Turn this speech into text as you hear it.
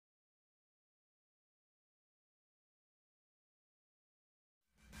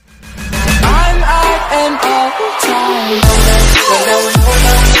them all time.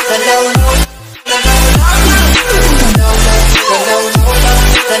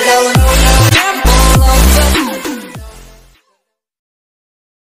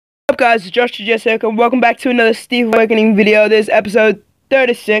 What's up guys, it's JoshTGS and welcome back to another Steve Awakening video. This is episode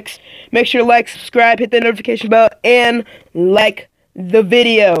 36. Make sure to like, subscribe, hit the notification bell, and like the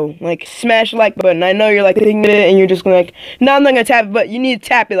video. Like, smash the like button. I know you're like thinking it and you're just going like, no, I'm not going to tap it, but you need to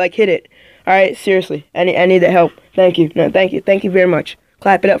tap it, like hit it. Alright, seriously, I need that help. Thank you. No, thank you very much.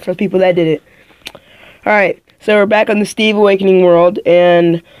 Clap it up for the people that did it. Alright, so we're back on the Steve Awakening world,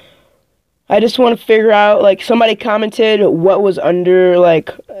 and I just want to figure out, like, somebody commented what was under,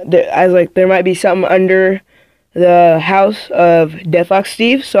 like, I was like, there might be something under the house of DeathLock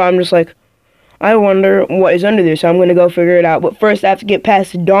Steve, so I'm just like, I wonder what is under there, so I'm going to go figure it out. But first, I have to get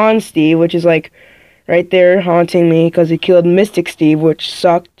past Dawn Steve, which is, like, right there haunting me, because he killed Mystic Steve, which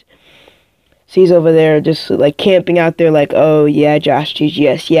sucked. So he's over there just, like, camping out there, like, oh, yeah,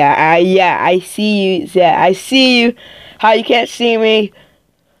 JoshTGS, yeah, I see you, yeah, I see you, how you can't see me,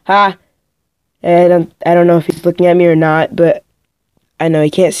 ha. And I don't know if he's looking at me or not, but I know he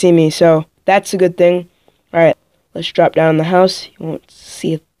can't see me, so that's a good thing. Alright, let's drop down in the house. You won't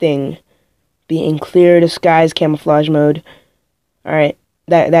see a thing. Be in clear disguise camouflage mode. Alright,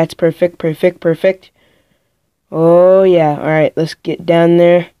 that's perfect. Oh yeah, alright, let's get down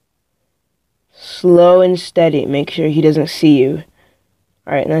there. Slow and steady. Make sure he doesn't see you.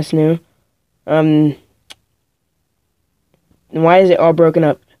 Alright, that's new. Why is it all broken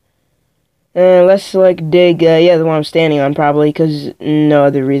up? Let's, like, dig, yeah, the one I'm standing on, probably, because no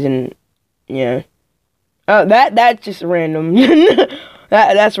other reason, yeah. Oh, that's just random.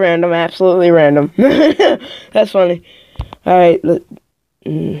 That's random, absolutely random. That's funny. Alright, look,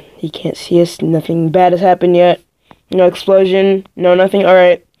 he can't see us, nothing bad has happened yet. No explosion, no nothing,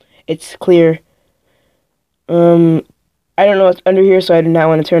 alright, it's clear. I don't know what's under here, so I do not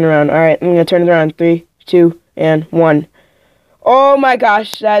want to turn around. Alright, I'm going to turn it around, 3, 2, and 1. Oh my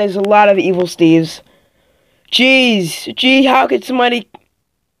gosh, that is a lot of evil Steves. Gee, how could somebody...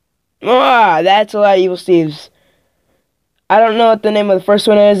 that's a lot of evil Steves. I don't know what the name of the first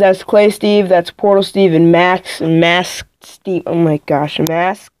one is. That's Clay Steve, that's Portal Steve, and Masked Steve. Oh my gosh,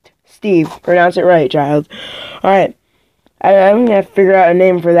 Masked Steve. Pronounce it right, child. Alright, I'm gonna have to figure out a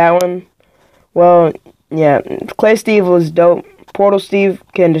name for that one. Well, yeah, Clay Steve was dope. Portal Steve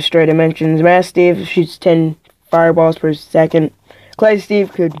can destroy dimensions. Masked Steve shoots 10 fireballs per second. Clay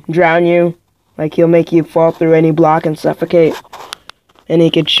Steve could drown you. Like, he'll make you fall through any block and suffocate. And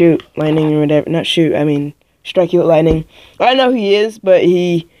he could shoot lightning or whatever. Not shoot, I mean, strike you with lightning. I know who he is, but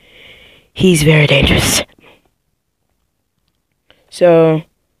he's very dangerous. So,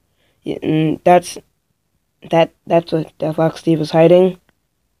 yeah, that's what DeathLock Steve was hiding.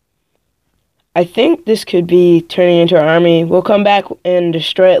 I think this could be turning into an army. We'll come back and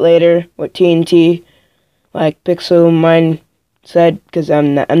destroy it later with TNT. Like Pixel Mine said, because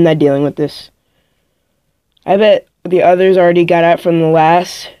I'm not dealing with this. I bet the others already got out from the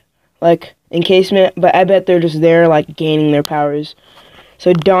last, like, encasement, but I bet they're just there, like, gaining their powers.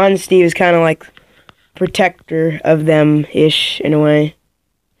 So Dawn Steve is kind of like protector of them-ish, in a way.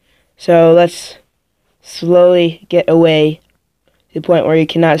 So let's slowly get away to the point where you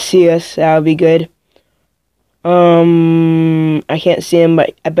cannot see us. That would be good. I can't see him,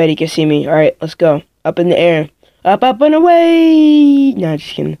 but I bet he can see me. Alright, let's go. Up in the air. Up and away! No,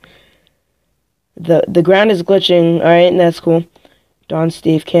 just kidding. The ground is glitching, alright, and that's cool. Dawn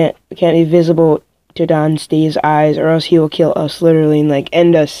Steve can't be visible to Dawn Steve's eyes, or else he will kill us, literally, and, like,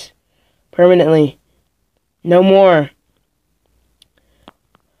 end us. Permanently. No more.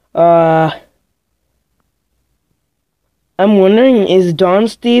 I'm wondering, is Dawn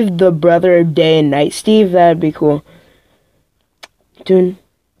Steve the brother of Day and Night Steve? That'd be cool. Dude.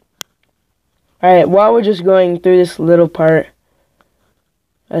 Alright, while we're just going through this little part,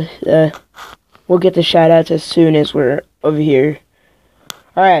 we'll get the shoutouts as soon as we're over here.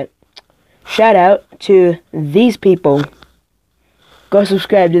 Alright, shout out to these people. Go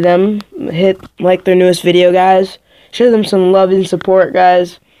subscribe to them, hit like their newest video, guys. Show them some love and support,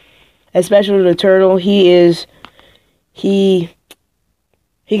 guys. Especially the Turtle. He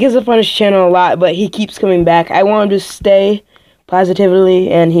gets up on his channel a lot, but he keeps coming back. I want him to stay positively,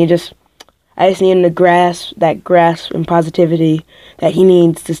 and I just need him to grasp and positivity that he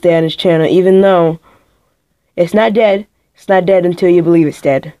needs to stay on his channel, even though it's not dead. It's not dead until you believe it's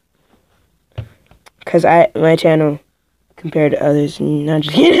dead. Because my channel, compared to others, not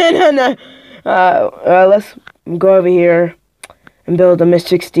just kidding, no. Let's go over here and build a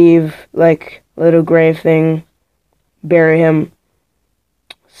Mystic Steve, like, little grave thing. Bury him.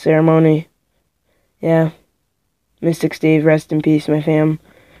 Ceremony. yeah, Mystic Steve, rest in peace, my fam.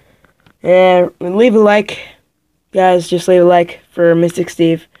 And leave a like, guys, just leave a like for Mystic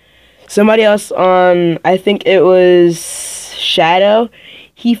Steve. Somebody else on, I think it was Shadow,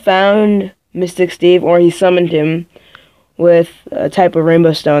 he found Mystic Steve, or he summoned him with a type of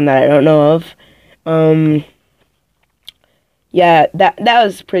rainbow stone that I don't know of. Yeah, that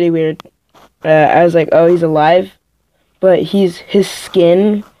was pretty weird. I was like, oh, he's alive, but his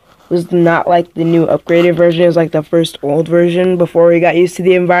skin was not like the new upgraded version. It was like the first old version before he got used to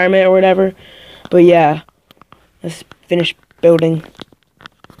the environment or whatever. But yeah, let's finish building.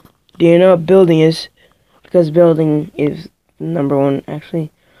 Do you know what building is? Because building is number one,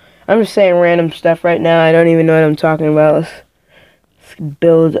 actually. I'm just saying random stuff right now. I don't even know what I'm talking about. Let's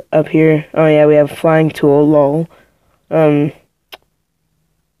build up here. Oh yeah, we have a flying tool, lol.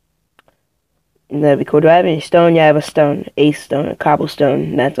 That'd be cool. Do I have any stone? Yeah, I have a stone. A stone, a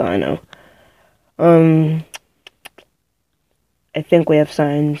cobblestone. That's all I know. I think we have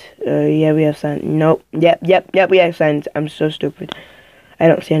signs. Yeah, we have signs. Nope. Yep, we have signs. I'm so stupid. I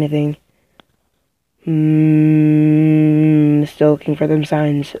don't see anything. Still looking for them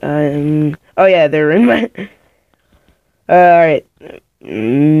signs. Oh yeah, they're in my... Alright.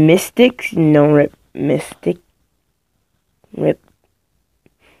 Mystics? No, rip. Mystic. Rip.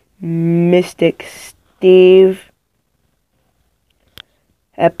 Mystic Steve.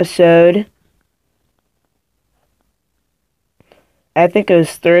 Episode. I think it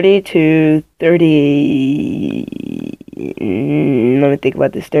was 30 to 30... let me think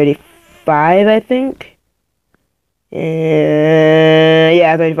about this. 35, I think?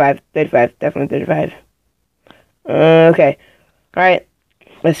 Yeah, 35. 35. Definitely 35. Okay. Alright.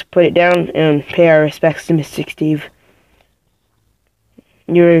 Let's put it down and pay our respects to Mystic Steve.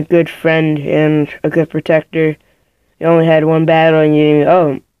 You're a good friend and a good protector. You only had one battle and you didn't...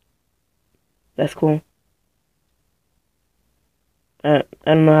 Oh. That's cool. I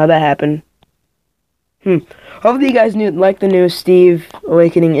don't know how that happened. Hopefully you guys like the new Steve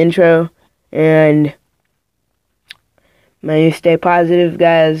Awakening intro. And you stay positive,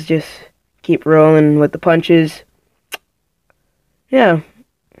 guys. Just keep rolling with the punches. Yeah.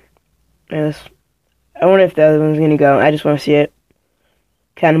 Yes. I wonder if the other one's gonna go. I just want to see it.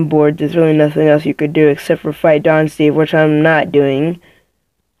 Kind of bored. There's really nothing else you could do except for fight Don Steve, which I'm not doing.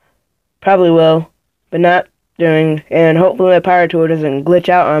 Probably will, but not doing. And hopefully my power tool doesn't glitch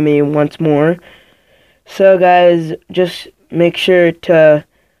out on me once more. So guys, just make sure to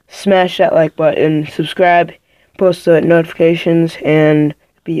smash that like button, subscribe, post the notifications, and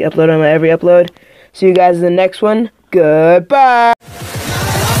be uploaded on my every upload. See you guys in the next one. Goodbye.